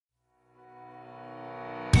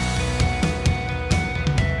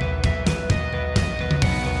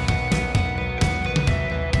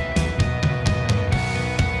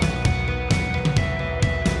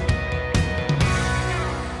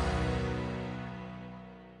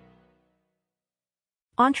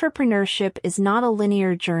Entrepreneurship is not a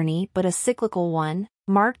linear journey but a cyclical one,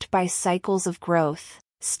 marked by cycles of growth,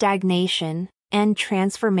 stagnation, and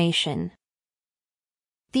transformation.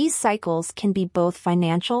 These cycles can be both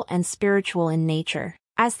financial and spiritual in nature,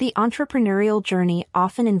 as the entrepreneurial journey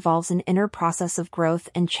often involves an inner process of growth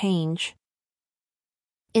and change.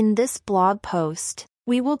 In this blog post,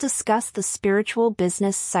 we will discuss the spiritual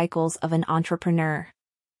business cycles of an entrepreneur.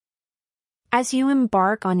 As you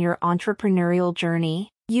embark on your entrepreneurial journey,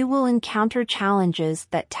 you will encounter challenges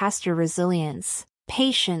that test your resilience,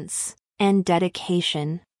 patience, and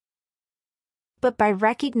dedication. But by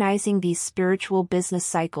recognizing these spiritual business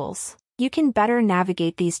cycles, you can better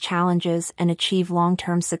navigate these challenges and achieve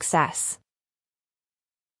long-term success.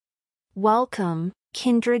 Welcome,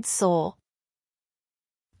 kindred soul.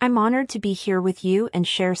 I'm honored to be here with you and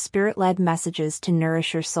share spirit-led messages to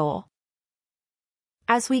nourish your soul.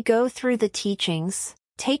 As we go through the teachings,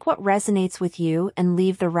 take what resonates with you and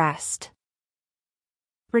leave the rest.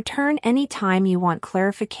 Return anytime you want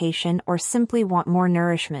clarification or simply want more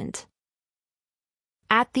nourishment.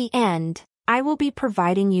 At the end, I will be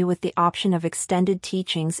providing you with the option of extended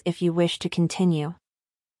teachings if you wish to continue.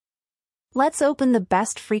 Let's open the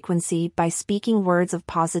best frequency by speaking words of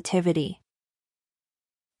positivity.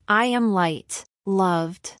 I am light,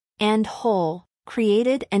 loved, and whole,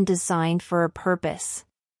 created and designed for a purpose.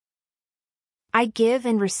 I give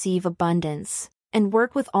and receive abundance, and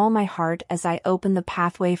work with all my heart as I open the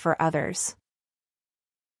pathway for others.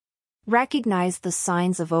 Recognize the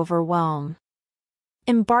signs of overwhelm.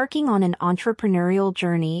 Embarking on an entrepreneurial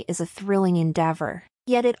journey is a thrilling endeavor,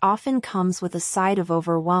 yet it often comes with a side of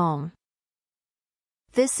overwhelm.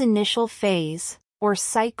 This initial phase, or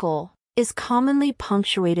cycle, is commonly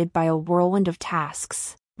punctuated by a whirlwind of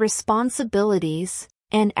tasks, responsibilities,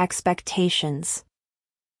 and expectations.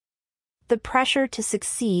 The pressure to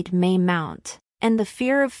succeed may mount, and the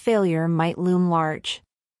fear of failure might loom large.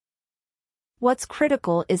 What's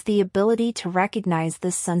critical is the ability to recognize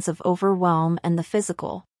this sense of overwhelm and the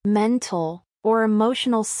physical, mental, or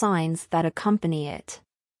emotional signs that accompany it.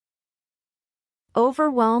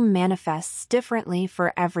 Overwhelm manifests differently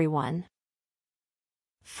for everyone.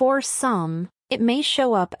 For some, it may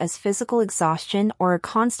show up as physical exhaustion or a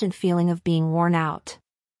constant feeling of being worn out.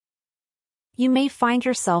 You may find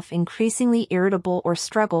yourself increasingly irritable or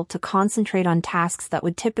struggle to concentrate on tasks that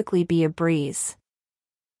would typically be a breeze.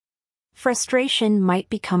 Frustration might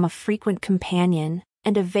become a frequent companion,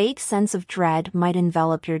 and a vague sense of dread might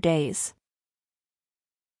envelop your days.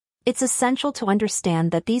 It's essential to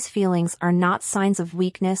understand that these feelings are not signs of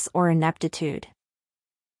weakness or ineptitude.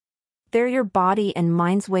 They're your body and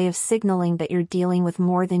mind's way of signaling that you're dealing with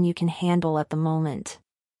more than you can handle at the moment.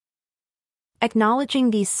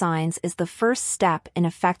 Acknowledging these signs is the first step in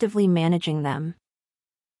effectively managing them.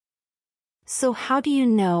 So how do you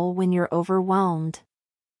know when you're overwhelmed?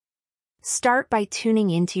 Start by tuning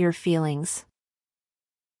into your feelings.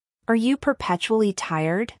 Are you perpetually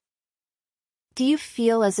tired? Do you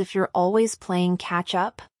feel as if you're always playing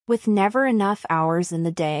catch-up, with never enough hours in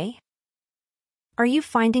the day? Are you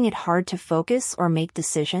finding it hard to focus or make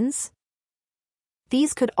decisions?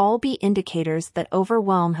 These could all be indicators that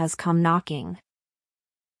overwhelm has come knocking.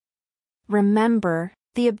 Remember,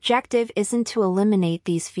 the objective isn't to eliminate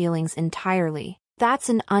these feelings entirely. That's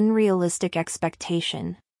an unrealistic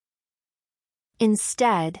expectation.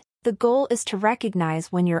 Instead, the goal is to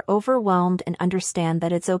recognize when you're overwhelmed and understand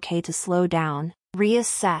that it's okay to slow down,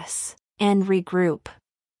 reassess, and regroup.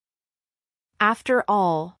 After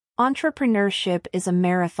all, entrepreneurship is a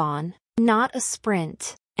marathon, not a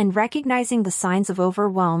sprint, and recognizing the signs of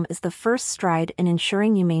overwhelm is the first stride in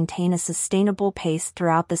ensuring you maintain a sustainable pace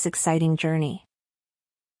throughout this exciting journey.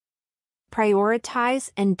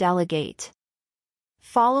 Prioritize and delegate.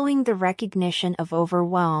 Following the recognition of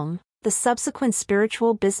overwhelm, the subsequent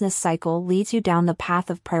spiritual business cycle leads you down the path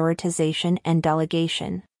of prioritization and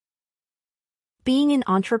delegation. Being an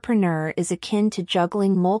entrepreneur is akin to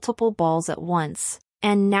juggling multiple balls at once,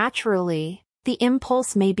 and naturally, the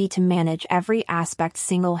impulse may be to manage every aspect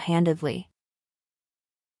single-handedly.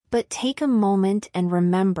 But take a moment and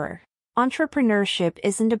remember, entrepreneurship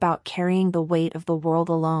isn't about carrying the weight of the world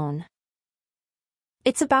alone.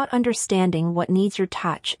 It's about understanding what needs your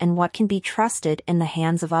touch and what can be trusted in the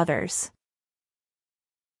hands of others.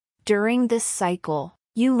 During this cycle,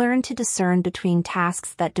 you learn to discern between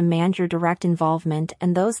tasks that demand your direct involvement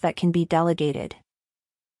and those that can be delegated.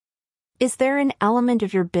 Is there an element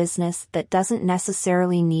of your business that doesn't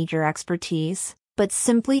necessarily need your expertise, but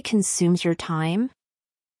simply consumes your time?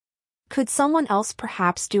 Could someone else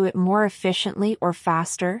perhaps do it more efficiently or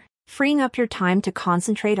faster, freeing up your time to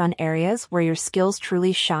concentrate on areas where your skills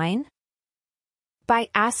truly shine? By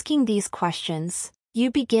asking these questions,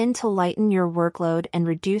 you begin to lighten your workload and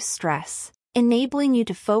reduce stress, enabling you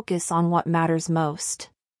to focus on what matters most.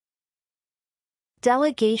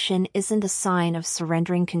 Delegation isn't a sign of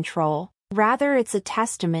surrendering control, rather it's a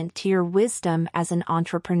testament to your wisdom as an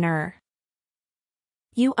entrepreneur.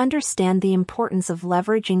 You understand the importance of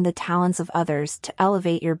leveraging the talents of others to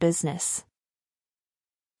elevate your business.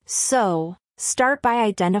 So, start by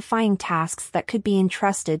identifying tasks that could be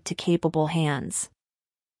entrusted to capable hands.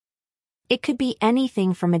 It could be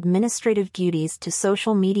anything from administrative duties to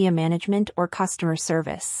social media management or customer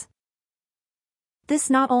service. This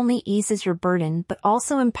not only eases your burden but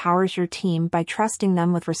also empowers your team by trusting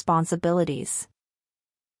them with responsibilities.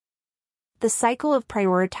 The cycle of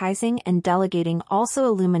prioritizing and delegating also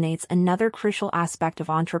illuminates another crucial aspect of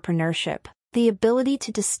entrepreneurship, the ability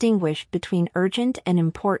to distinguish between urgent and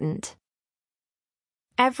important.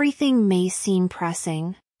 Everything may seem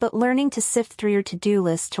pressing, but learning to sift through your to-do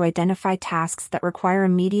list to identify tasks that require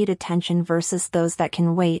immediate attention versus those that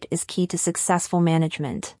can wait is key to successful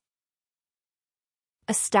management.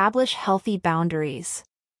 Establish healthy boundaries.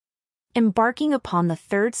 Embarking upon the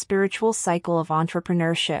third spiritual cycle of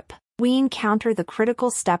entrepreneurship, we encounter the critical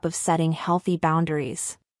step of setting healthy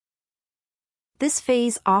boundaries. This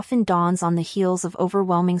phase often dawns on the heels of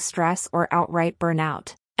overwhelming stress or outright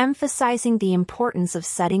burnout, emphasizing the importance of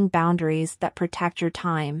setting boundaries that protect your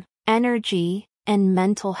time, energy, and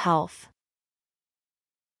mental health.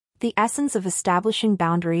 The essence of establishing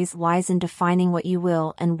boundaries lies in defining what you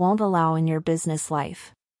will and won't allow in your business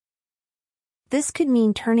life. This could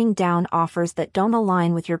mean turning down offers that don't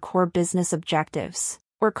align with your core business objectives,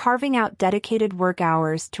 or carving out dedicated work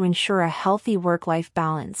hours to ensure a healthy work-life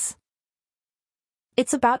balance.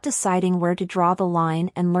 It's about deciding where to draw the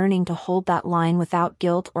line and learning to hold that line without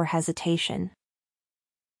guilt or hesitation.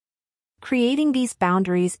 Creating these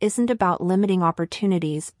boundaries isn't about limiting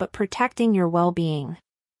opportunities but protecting your well-being.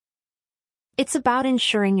 It's about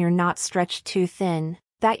ensuring you're not stretched too thin,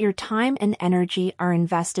 that your time and energy are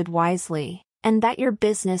invested wisely, and that your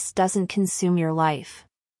business doesn't consume your life.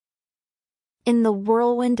 In the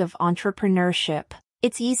whirlwind of entrepreneurship,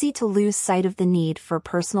 it's easy to lose sight of the need for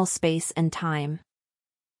personal space and time.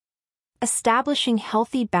 Establishing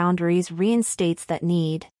healthy boundaries reinstates that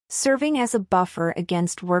need, serving as a buffer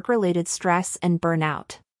against work-related stress and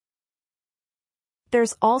burnout.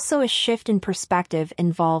 There's also a shift in perspective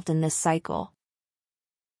involved in this cycle.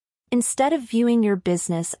 Instead of viewing your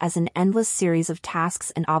business as an endless series of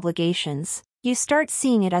tasks and obligations, you start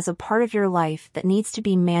seeing it as a part of your life that needs to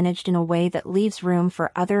be managed in a way that leaves room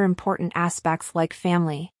for other important aspects like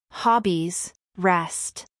family, hobbies,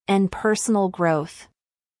 rest, and personal growth.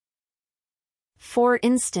 For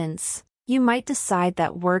instance, you might decide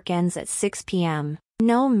that work ends at 6 p.m.,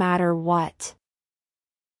 no matter what.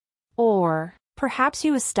 Or, perhaps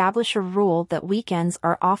you establish a rule that weekends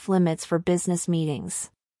are off-limits for business meetings.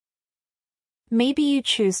 Maybe you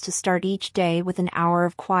choose to start each day with an hour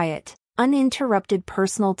of quiet, uninterrupted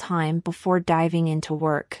personal time before diving into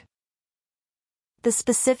work. The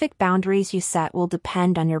specific boundaries you set will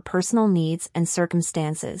depend on your personal needs and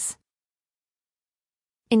circumstances.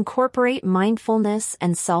 Incorporate mindfulness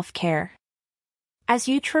and self-care. As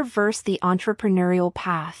you traverse the entrepreneurial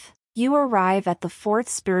path, you arrive at the fourth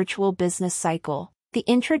spiritual business cycle, the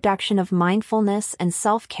introduction of mindfulness and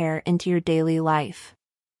self-care into your daily life.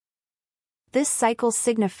 This cycle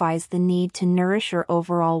signifies the need to nourish your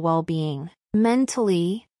overall well-being,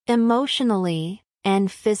 mentally, emotionally, and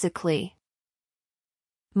physically.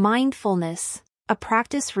 Mindfulness, a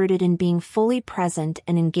practice rooted in being fully present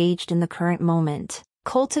and engaged in the current moment,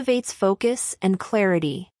 cultivates focus and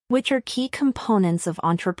clarity, which are key components of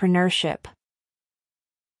entrepreneurship.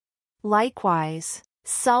 Likewise,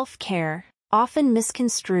 self-care, often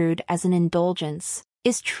misconstrued as an indulgence,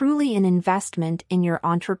 is truly an investment in your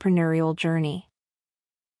entrepreneurial journey.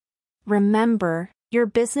 Remember, your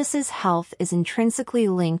business's health is intrinsically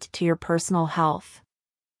linked to your personal health.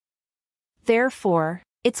 Therefore,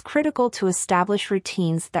 it's critical to establish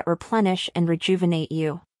routines that replenish and rejuvenate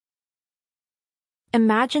you.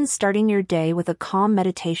 Imagine starting your day with a calm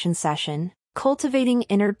meditation session, cultivating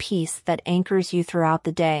inner peace that anchors you throughout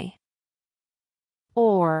the day.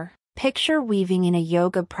 Or, picture weaving in a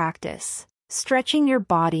yoga practice, stretching your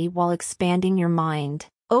body while expanding your mind,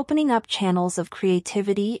 opening up channels of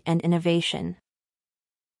creativity and innovation.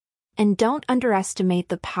 And don't underestimate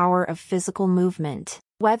the power of physical movement,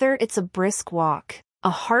 whether it's a brisk walk, a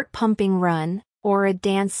heart-pumping run, or a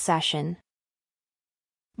dance session.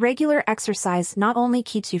 Regular exercise not only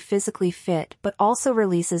keeps you physically fit but also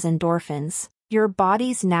releases endorphins, your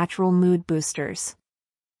body's natural mood boosters.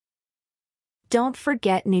 Don't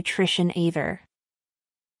forget nutrition either.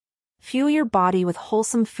 Fuel your body with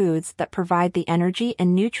wholesome foods that provide the energy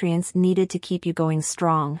and nutrients needed to keep you going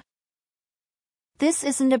strong. This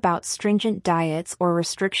isn't about stringent diets or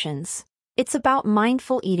restrictions. It's about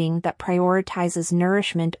mindful eating that prioritizes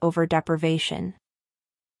nourishment over deprivation.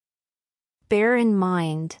 Bear in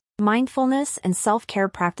mind, mindfulness and self-care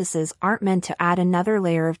practices aren't meant to add another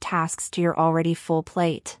layer of tasks to your already full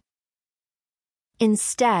plate.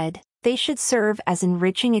 Instead, they should serve as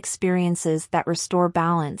enriching experiences that restore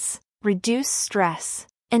balance, reduce stress,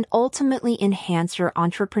 and ultimately enhance your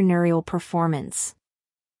entrepreneurial performance.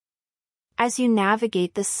 As you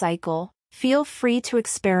navigate this cycle, feel free to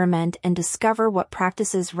experiment and discover what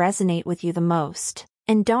practices resonate with you the most,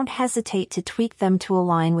 and don't hesitate to tweak them to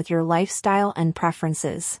align with your lifestyle and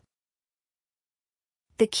preferences.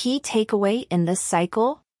 The key takeaway in this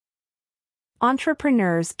cycle?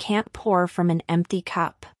 Entrepreneurs can't pour from an empty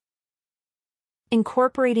cup.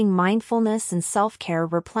 Incorporating mindfulness and self-care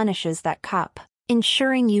replenishes that cup,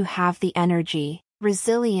 ensuring you have the energy,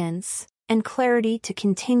 resilience, and clarity to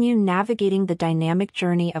continue navigating the dynamic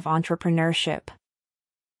journey of entrepreneurship.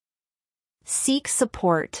 Seek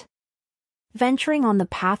support. Venturing on the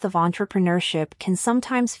path of entrepreneurship can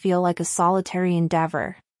sometimes feel like a solitary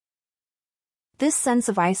endeavor. This sense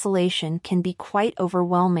of isolation can be quite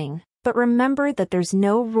overwhelming, but remember that there's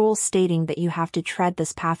no rule stating that you have to tread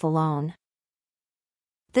this path alone.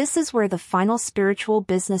 This is where the final spiritual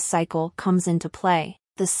business cycle comes into play,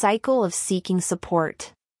 the cycle of seeking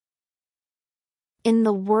support. In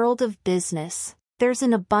the world of business, there's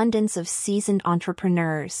an abundance of seasoned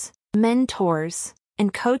entrepreneurs, mentors,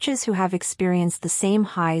 and coaches who have experienced the same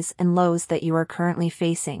highs and lows that you are currently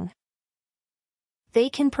facing. They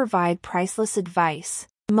can provide priceless advice,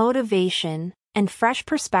 motivation, and fresh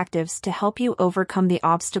perspectives to help you overcome the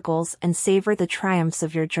obstacles and savor the triumphs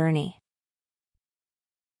of your journey.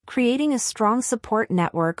 Creating a strong support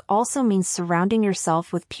network also means surrounding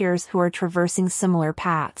yourself with peers who are traversing similar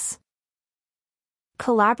paths.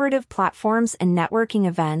 Collaborative platforms and networking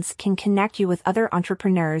events can connect you with other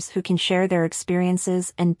entrepreneurs who can share their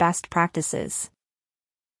experiences and best practices.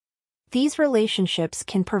 These relationships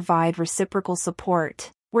can provide reciprocal support,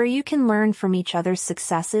 where you can learn from each other's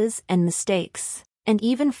successes and mistakes, and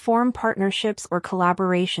even form partnerships or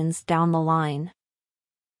collaborations down the line.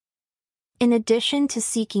 In addition to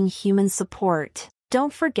seeking human support,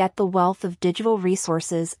 don't forget the wealth of digital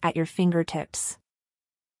resources at your fingertips.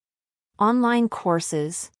 Online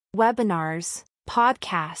courses, webinars,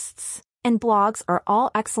 podcasts, and blogs are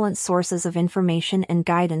all excellent sources of information and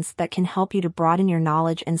guidance that can help you to broaden your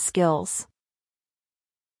knowledge and skills.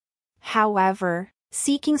 However,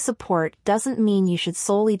 seeking support doesn't mean you should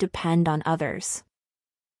solely depend on others.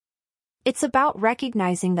 It's about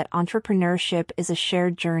recognizing that entrepreneurship is a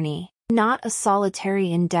shared journey, not a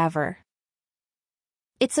solitary endeavor.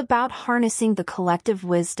 It's about harnessing the collective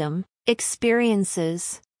wisdom,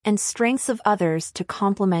 experiences, and strengths of others to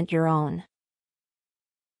complement your own.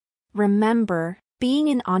 Remember, being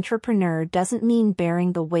an entrepreneur doesn't mean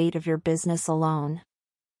bearing the weight of your business alone.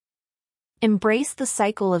 Embrace the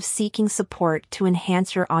cycle of seeking support to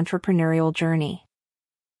enhance your entrepreneurial journey.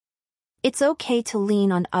 It's okay to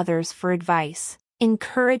lean on others for advice,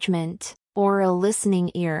 encouragement, or a listening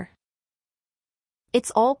ear.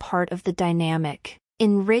 It's all part of the dynamic,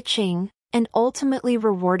 enriching, and ultimately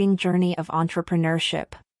rewarding journey of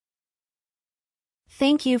entrepreneurship.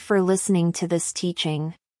 Thank you for listening to this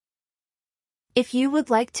teaching. If you would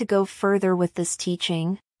like to go further with this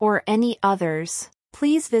teaching, or any others,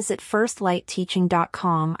 please visit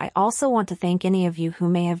firstlightteaching.com. I also want to thank any of you who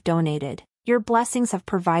may have donated. Your blessings have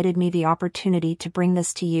provided me the opportunity to bring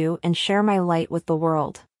this to you and share my light with the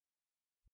world.